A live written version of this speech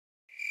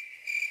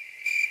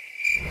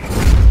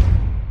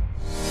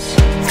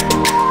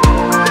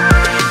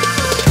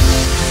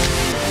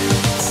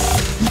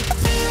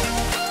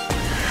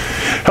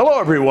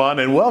everyone,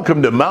 and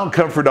welcome to Mount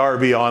Comfort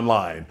RV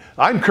Online.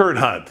 I'm Kurt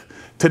Hunt.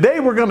 Today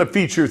we're going to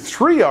feature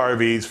 3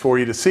 RVs for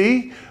you to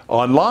see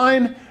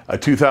online: a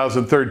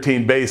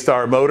 2013 Bay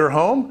Star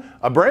motorhome,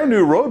 a brand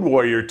new Road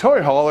Warrior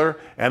toy hauler,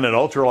 and an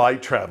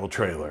ultralight travel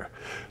trailer.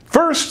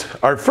 First,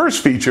 our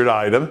first featured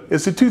item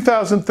is the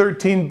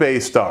 2013 Bay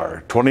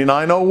Star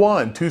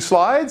 2901, 2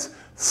 slides,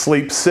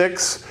 sleep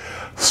 6,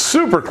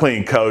 super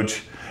clean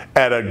coach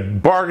at a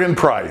bargain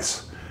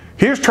price.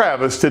 Here's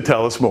Travis to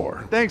tell us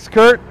more. Thanks,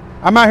 Kurt.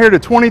 I'm out here to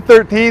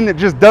 2013 that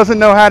just doesn't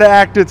know how to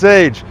act its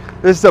age.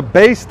 This is a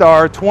Bay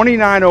Star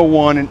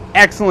 2901 in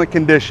excellent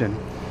condition.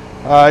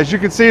 As you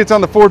can see, it's on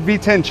the Ford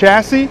V10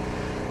 chassis.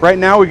 Right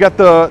now we got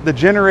the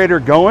generator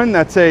going.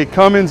 That's a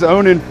Cummins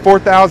Onan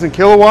 4,000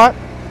 kilowatt.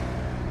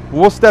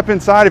 We'll step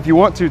inside if you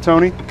want to,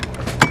 Tony.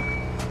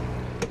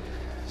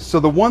 So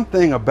the one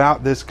thing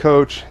about this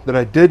coach that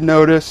I did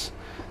notice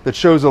that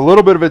shows a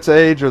little bit of its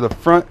age are the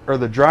front, or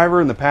the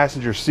driver and the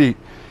passenger seat.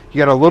 You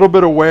got a little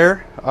bit of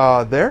wear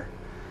there,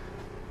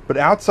 but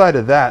outside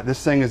of that,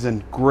 this thing is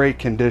in great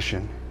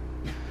condition.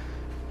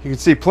 You can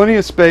see plenty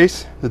of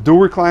space, the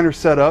dual recliner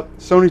setup,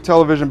 Sony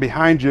television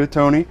behind you,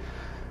 Tony.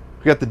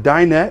 We got the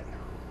dinette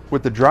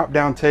with the drop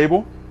down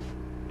table,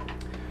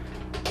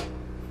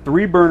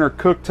 3-burner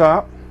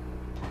cooktop,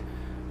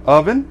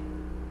 oven,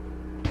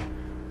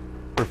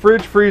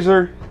 fridge,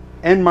 freezer,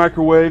 and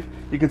microwave.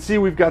 You can see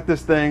we've got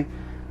this thing,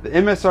 the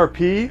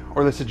MSRP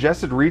or the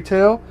suggested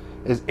retail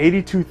is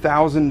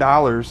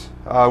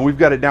 $82,000. We've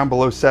got it down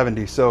below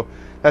 70, so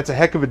that's a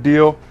heck of a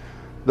deal.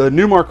 The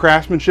Newmar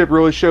craftsmanship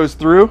really shows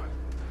through.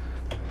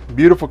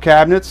 Beautiful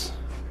cabinets,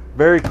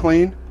 very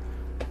clean.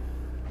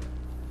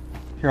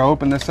 Here, I'll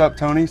open this up,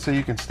 Tony, so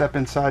you can step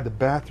inside the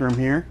bathroom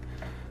here.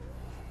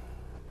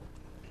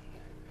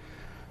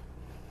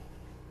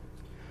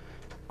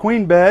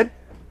 Queen bed,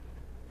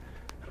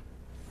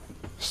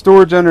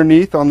 storage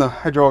underneath on the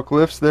hydraulic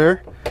lifts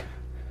there.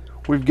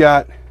 We've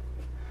got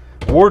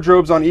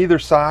wardrobes on either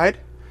side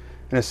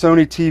and a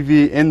Sony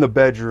TV in the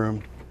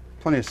bedroom.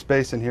 Plenty of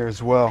space in here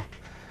as well.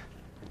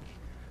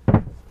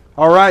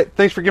 All right,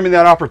 thanks for giving me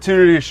that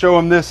opportunity to show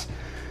them this.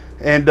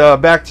 And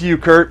back to you,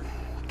 Kurt.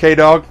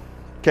 K-Dog,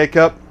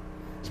 K-Cup,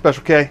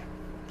 Special K,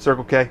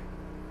 Circle K,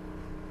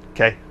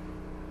 K.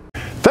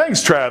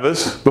 Thanks,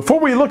 Travis. Before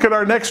we look at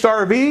our next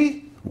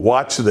RV,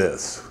 watch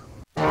this.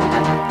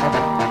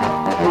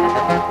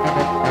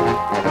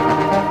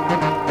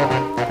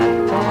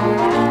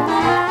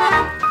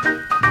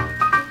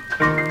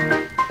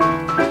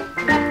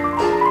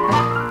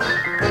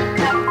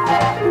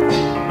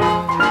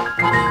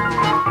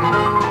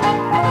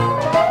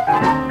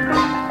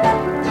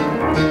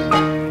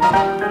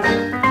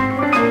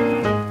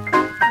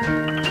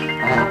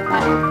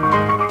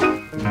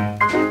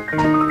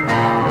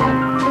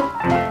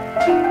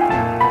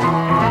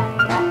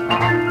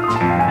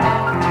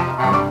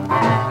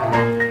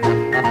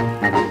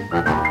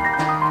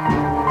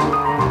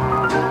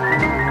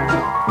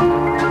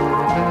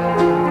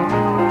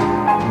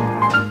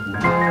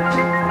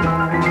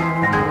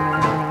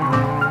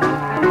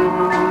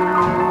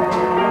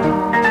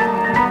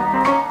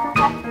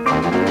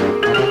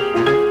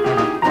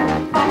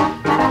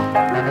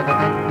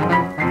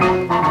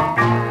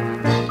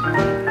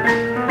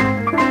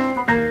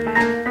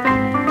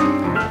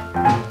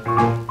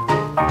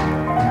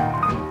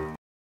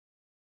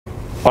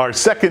 Our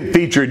second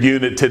featured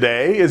unit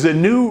today is a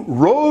new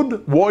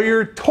Road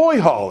Warrior toy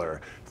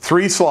hauler.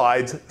 3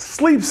 slides,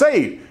 sleeps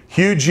 8.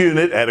 Huge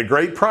unit at a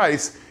great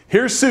price.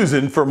 Here's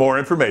Susan for more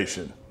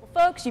information.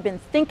 Well, folks, you've been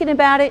thinking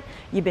about it,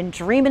 you've been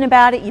dreaming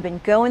about it, you've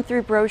been going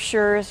through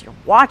brochures, you're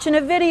watching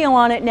a video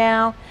on it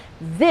now.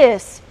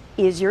 This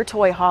is your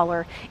toy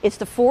hauler. It's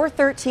the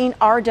 413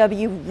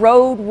 RW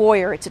Road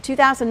Warrior. It's a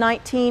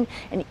 2019,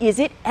 and is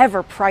it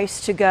ever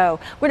priced to go?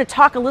 We're going to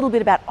talk a little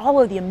bit about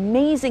all of the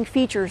amazing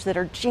features that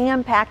are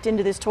jam-packed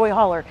into this toy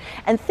hauler.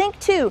 And think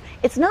too,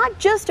 it's not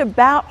just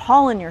about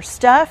hauling your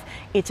stuff,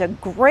 it's a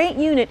great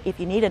unit if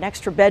you need an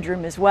extra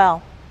bedroom as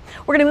well.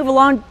 We're going to move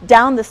along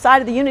down the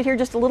side of the unit here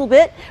just a little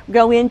bit.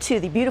 Go into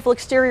the beautiful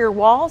exterior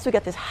walls. We've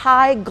got this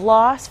high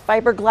gloss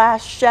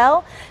fiberglass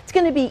shell. It's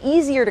going to be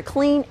easier to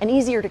clean and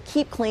easier to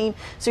keep clean,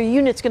 so your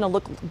unit's going to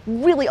look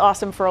really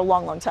awesome for a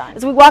long, long time.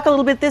 As we walk a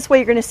little bit this way,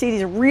 you're going to see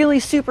these really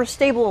super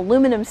stable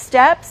aluminum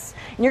steps,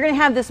 and you're going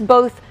to have this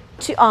both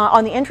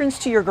on the entrance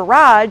to your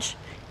garage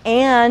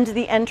and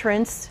the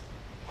entrance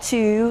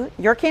to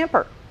your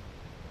camper.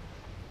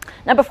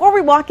 Now, before we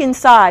walk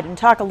inside and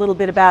talk a little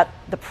bit about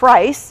the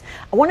price,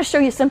 I want to show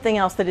you something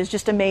else that is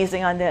just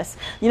amazing on this.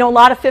 You know, a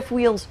lot of fifth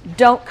wheels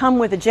don't come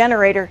with a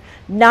generator.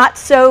 Not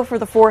so for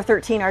the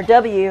 413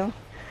 RW.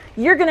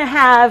 You're going to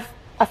have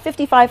a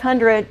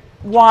 5,500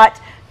 watt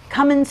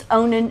Cummins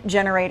Onan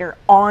generator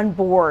on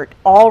board,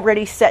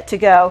 already set to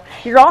go.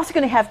 You're also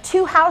going to have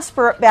 2 house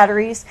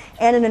batteries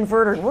and an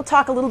inverter. We'll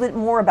talk a little bit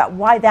more about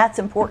why that's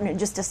important in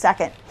just a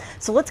second.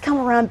 So let's come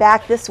around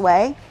back this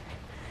way.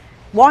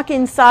 Walk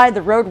inside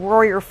the Road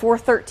Warrior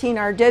 413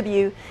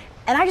 RW,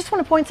 and I just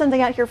want to point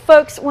something out here,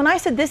 folks. When I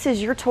said this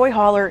is your toy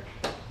hauler,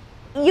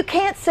 You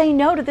can't say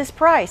no to this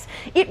price.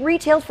 It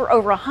retails for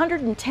over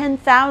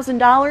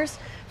 $110,000,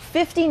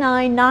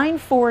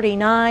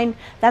 $59,949.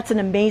 That's an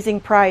amazing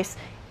price,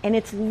 and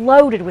it's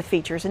loaded with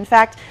features. In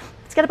fact,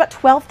 it's got about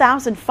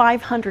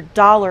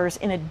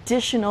 $12,500 in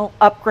additional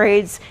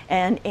upgrades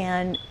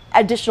and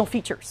additional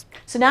features.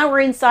 So now we're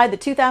inside the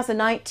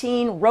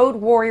 2019 Road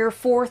Warrior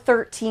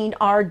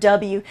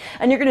 413RW,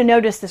 and you're going to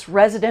notice this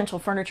residential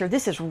furniture.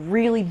 This is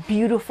really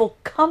beautiful,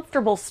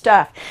 comfortable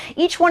stuff.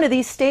 Each one of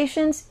these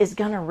stations is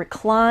going to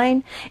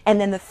recline, and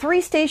then the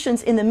 3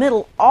 stations in the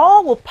middle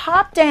all will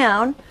pop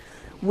down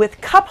with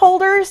cup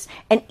holders,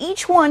 and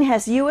each one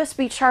has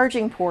USB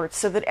charging ports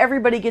so that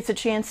everybody gets a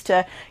chance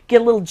to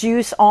get a little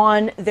juice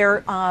on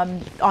their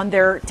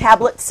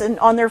tablets and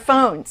on their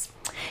phones.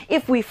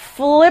 If we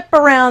flip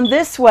around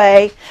this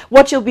way,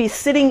 what you'll be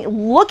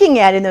looking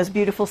at in those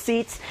beautiful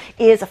seats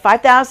is a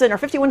 5,000 or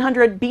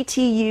 5,100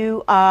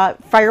 BTU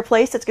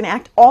fireplace that's going to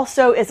act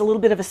also as a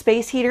little bit of a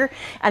space heater,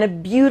 and a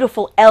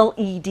beautiful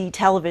LED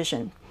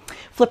television.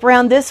 Flip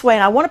around this way,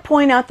 and I want to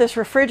point out this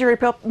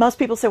refrigerator. Most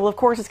people say, well, of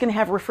course it's going to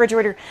have a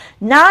refrigerator.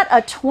 Not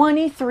a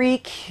 23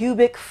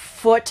 cubic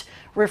foot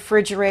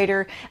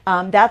refrigerator.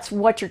 That's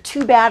what your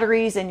 2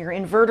 batteries and your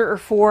inverter are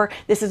for.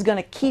 This is going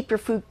to keep your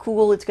food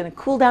cool. It's going to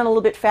cool down a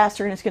little bit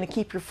faster, and it's going to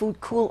keep your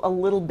food cool a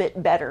little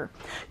bit better.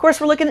 Of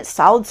course, we're looking at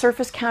solid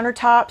surface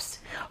countertops,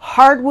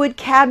 hardwood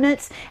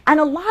cabinets, and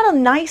a lot of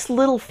nice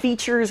little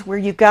features where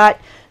you've got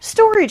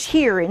storage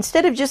here.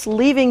 Instead of just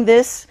leaving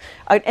this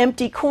an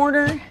empty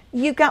corner,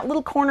 you've got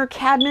little corner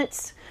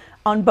cabinets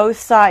on both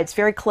sides.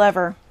 Very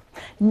clever.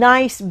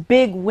 Nice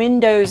big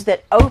windows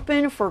that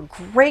open for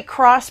great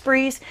cross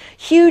breeze.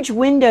 Huge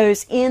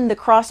windows in the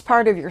cross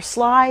part of your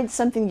slide,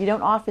 something you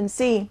don't often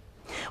see.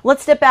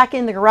 Let's step back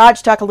in the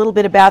garage, talk a little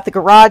bit about the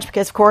garage,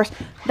 because of course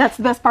that's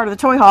the best part of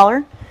the toy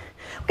hauler.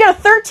 We've got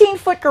a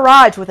 13-foot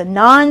garage with a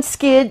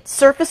non-skid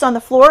surface on the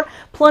floor,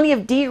 plenty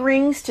of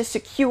D-rings to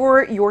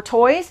secure your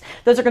toys.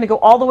 Those are going to go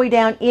all the way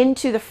down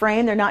into the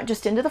frame. They're not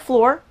just into the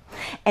floor.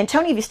 And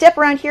Tony, if you step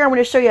around here, I want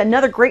to show you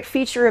another great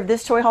feature of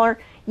this toy hauler.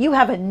 You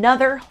have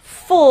another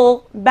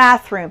full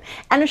bathroom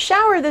and a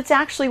shower that's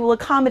actually will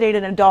accommodate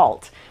an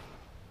adult.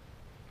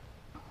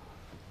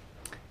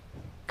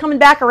 Coming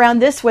back around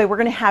this way, we're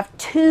going to have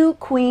 2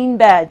 queen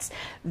beds.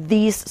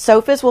 These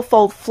sofas will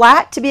fold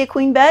flat to be a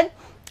queen bed,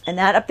 and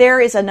that up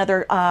there is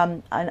another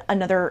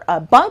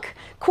bunk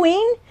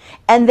queen.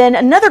 And then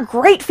another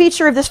great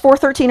feature of this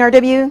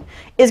 413RW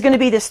is going to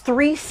be this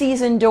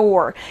 3-season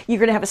door. You're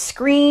going to have a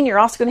screen. You're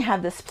also going to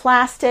have this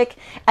plastic.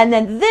 And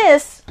then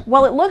this,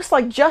 while it looks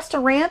like just a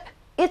ramp,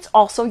 it's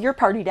also your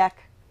party deck.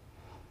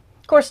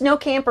 Of course, no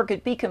camper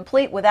could be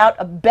complete without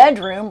a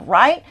bedroom,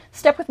 right?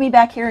 Step with me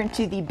back here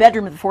into the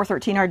bedroom of the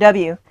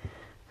 413RW.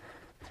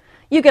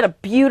 You get a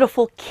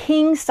beautiful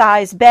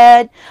king-size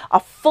bed, a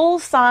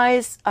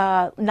full-size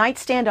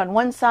nightstand on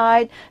one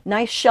side,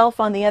 nice shelf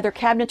on the other,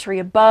 cabinetry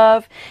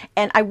above,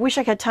 and I wish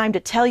I had time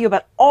to tell you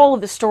about all of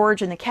the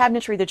storage and the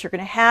cabinetry that you're going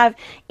to have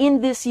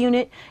in this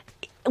unit.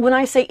 When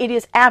I say it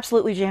is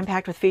absolutely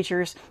jam-packed with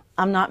features,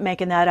 I'm not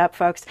making that up,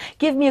 folks.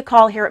 Give me a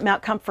call here at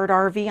Mount Comfort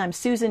RV. I'm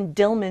Susan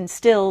Dillman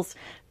Stills.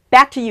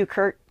 Back to you,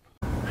 Kurt.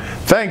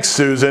 Thanks,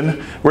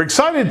 Susan. We're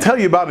excited to tell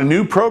you about a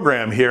new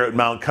program here at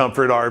Mount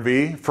Comfort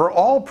RV for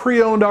all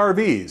pre-owned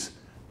RVs.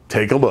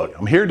 Take a look.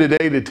 I'm here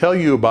today to tell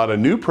you about a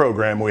new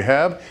program we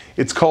have.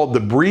 It's called the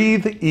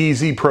Breathe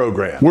Easy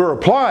program. We're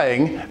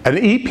applying an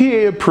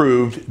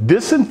EPA-approved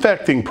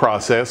disinfecting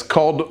process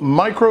called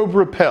Microbe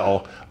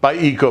Repel by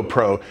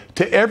EcoPro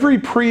to every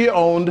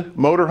pre-owned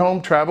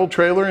motorhome, travel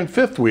trailer, and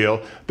fifth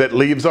wheel that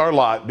leaves our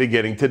lot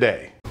beginning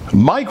today.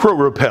 Micro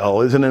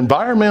Repel is an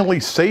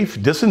environmentally safe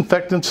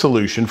disinfectant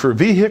solution for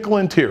vehicle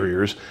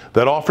interiors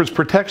that offers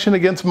protection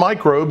against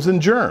microbes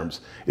and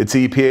germs. It's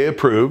EPA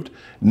approved,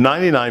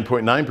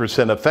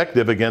 99.9%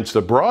 effective against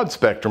a broad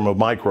spectrum of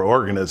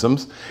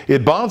microorganisms.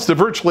 It bonds to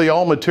virtually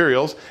all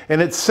materials,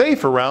 and it's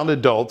safe around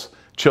adults,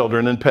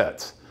 children, and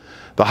pets.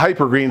 The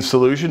Hypergreen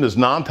solution is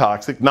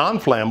non-toxic,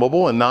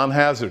 non-flammable, and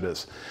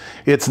non-hazardous.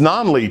 It's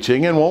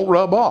non-leaching and won't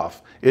rub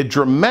off. It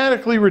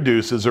dramatically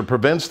reduces or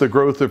prevents the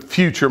growth of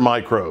future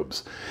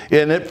microbes.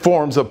 And it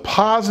forms a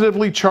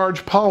positively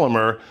charged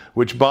polymer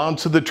which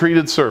bonds to the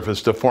treated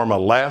surface to form a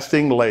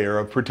lasting layer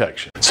of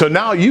protection. So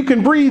now you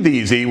can breathe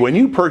easy when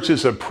you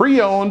purchase a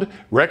pre-owned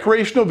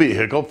recreational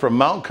vehicle from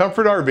Mount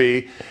Comfort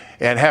RV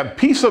and have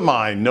peace of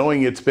mind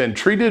knowing it's been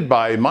treated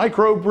by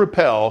Microbe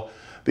Repel,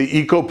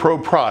 the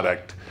EcoPro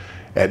product,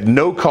 at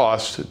no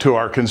cost to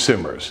our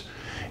consumers.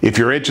 If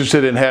you're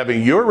interested in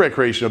having your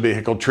recreational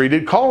vehicle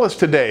treated, call us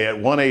today at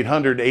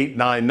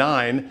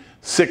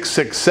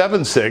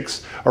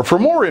 1-800-899-6676, or for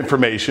more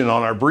information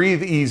on our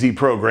Breathe Easy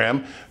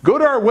program, go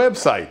to our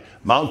website,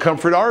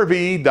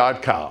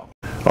 mountcomfortrv.com.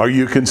 Are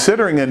you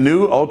considering a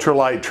new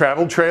ultralight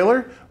travel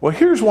trailer? Well,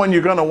 here's one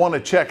you're going to want to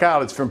check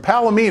out. It's from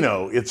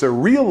Palomino. It's a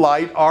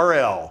Real-Lite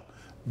RL.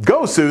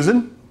 Go,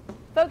 Susan.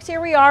 Folks, here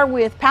we are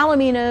with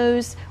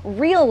Palomino's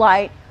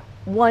Real-Lite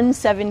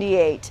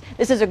 178.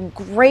 This is a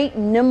great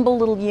nimble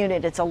little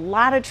unit. It's a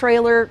lot of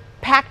trailer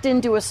packed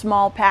into a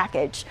small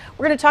package.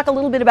 We're going to talk a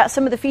little bit about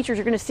some of the features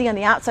you're going to see on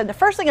the outside. The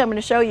first thing I'm going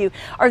to show you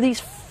are these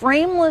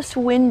frameless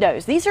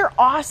windows. These are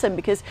awesome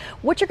because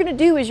what you're going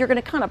to do is you're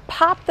going to kind of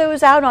pop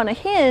those out on a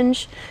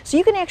hinge so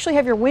you can actually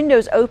have your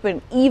windows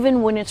open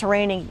even when it's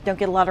raining. You don't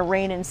get a lot of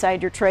rain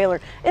inside your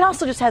trailer. It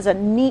also just has a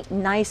neat,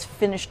 nice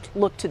finished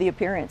look to the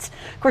appearance.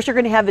 Of course, you're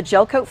going to have the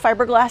gel coat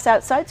fiberglass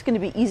outside. It's going to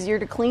be easier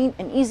to clean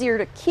and easier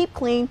to keep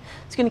clean.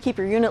 It's going to keep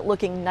your unit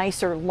looking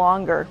nicer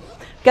longer.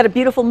 Got a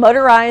beautiful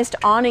motorized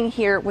awning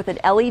here with an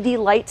LED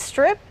light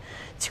strip.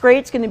 It's great.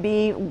 It's going to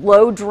be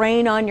low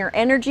drain on your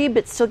energy,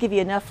 but still give you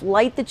enough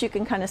light that you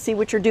can kind of see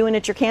what you're doing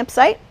at your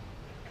campsite.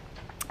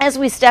 As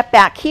we step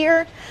back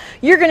here,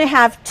 you're going to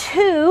have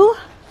two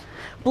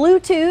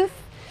Bluetooth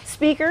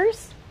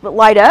speakers that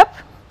light up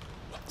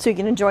so you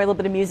can enjoy a little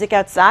bit of music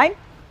outside.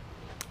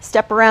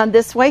 Step around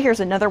this way.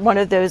 Here's another one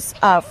of those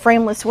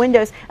frameless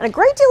windows and a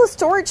great deal of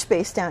storage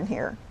space down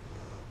here.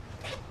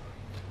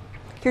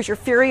 Here's your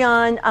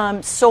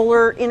Furrion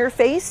solar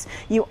interface.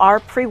 You are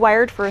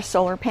pre-wired for a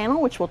solar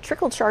panel, which will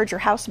trickle charge your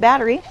house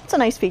battery. It's a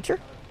nice feature.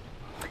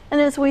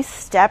 And as we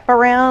step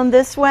around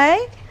this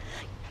way,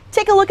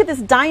 take a look at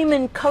this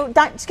diamond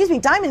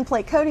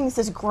plate coating. This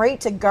is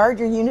great to guard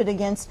your unit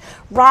against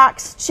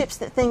rocks, chips,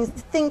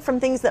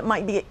 from things that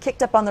might be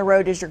kicked up on the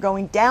road as you're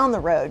going down the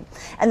road.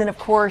 And then, of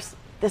course,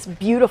 this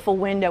beautiful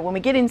window. When we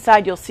get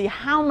inside, you'll see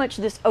how much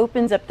this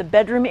opens up the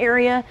bedroom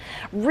area,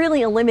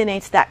 really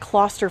eliminates that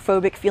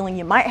claustrophobic feeling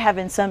you might have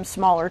in some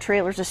smaller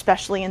trailers,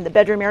 especially in the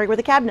bedroom area where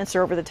the cabinets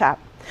are over the top.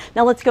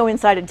 Now let's go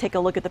inside and take a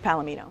look at the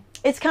Palomino.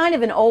 It's kind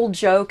of an old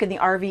joke in the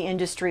RV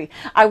industry.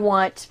 I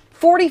want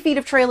 40 feet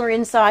of trailer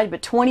inside,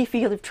 but 20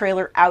 feet of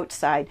trailer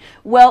outside.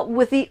 Well,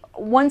 with the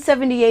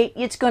 178,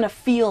 it's going to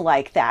feel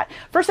like that.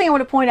 First thing I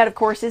want to point out, of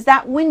course, is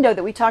that window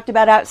that we talked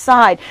about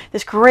outside.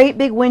 This great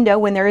big window,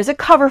 when there is a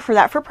cover for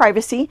that for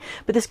privacy,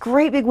 but this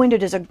great big window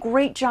does a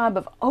great job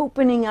of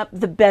opening up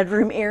the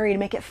bedroom area to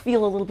make it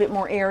feel a little bit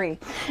more airy.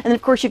 And then,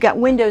 of course, you've got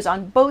windows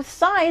on both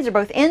sides or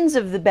both ends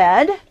of the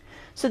bed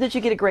so that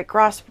you get a great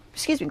cross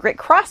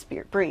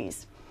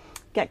breeze.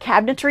 Got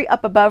cabinetry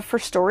up above for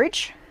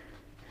storage.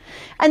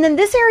 And then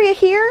this area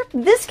here,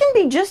 this can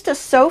be just a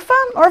sofa,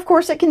 or of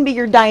course it can be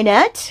your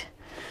dinette.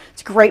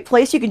 It's a great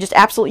place. You can just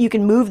you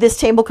can move this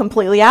table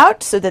completely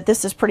out so that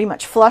this is pretty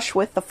much flush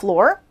with the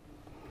floor.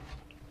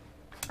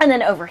 And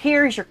then over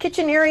here is your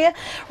kitchen area.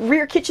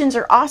 Rear kitchens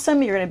are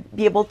awesome. You're going to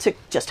be able to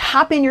just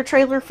hop in your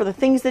trailer for the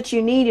things that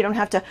you need. You don't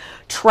have to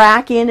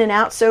track in and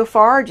out so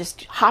far.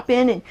 Just hop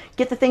in and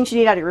get the things you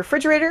need out of your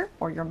refrigerator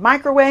or your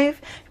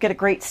microwave. You've got a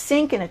great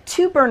sink and a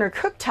 2-burner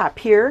cooktop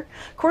here.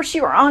 Of course,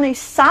 you are on a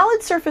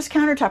solid surface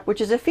countertop,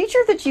 which is a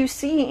feature that you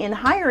see in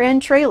higher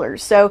end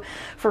trailers. So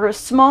for a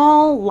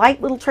small,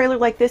 light little trailer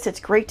like this, it's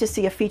great to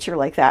see a feature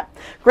like that.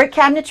 Great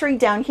cabinetry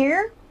down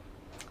here.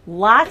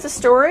 Lots of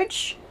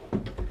storage.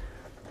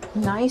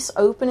 Nice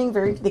opening,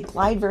 they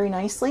glide very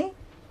nicely.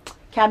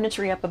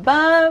 Cabinetry up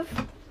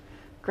above,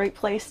 great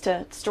place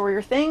to store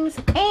your things.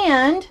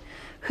 And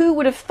who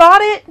would have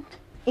thought it,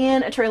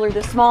 in a trailer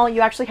this small,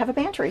 you actually have a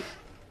pantry.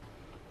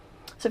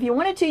 So if you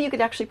wanted to, you could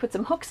actually put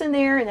some hooks in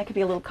there, and that could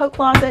be a little coat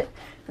closet.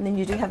 And then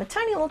you do have a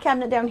tiny little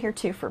cabinet down here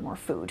too for more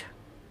food.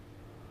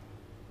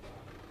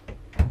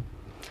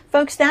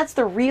 Folks, that's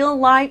the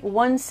Real-Lite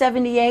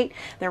 178.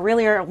 There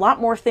really are a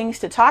lot more things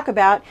to talk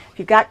about. If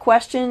you've got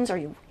questions or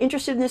you're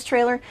interested in this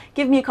trailer,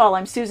 give me a call.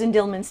 I'm Susan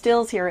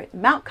Dillman-Stills here at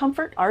Mount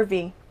Comfort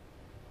RV.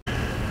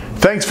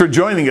 Thanks for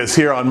joining us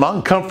here on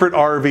Mount Comfort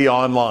RV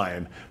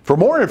Online. For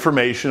more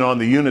information on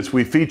the units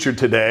we featured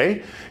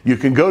today, you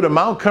can go to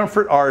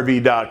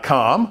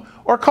mountcomfortrv.com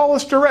or call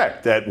us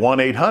direct at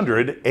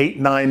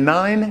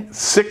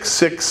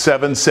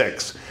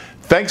 1-800-899-6676.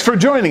 Thanks for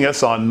joining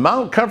us on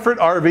Mount Comfort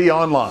RV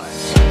Online.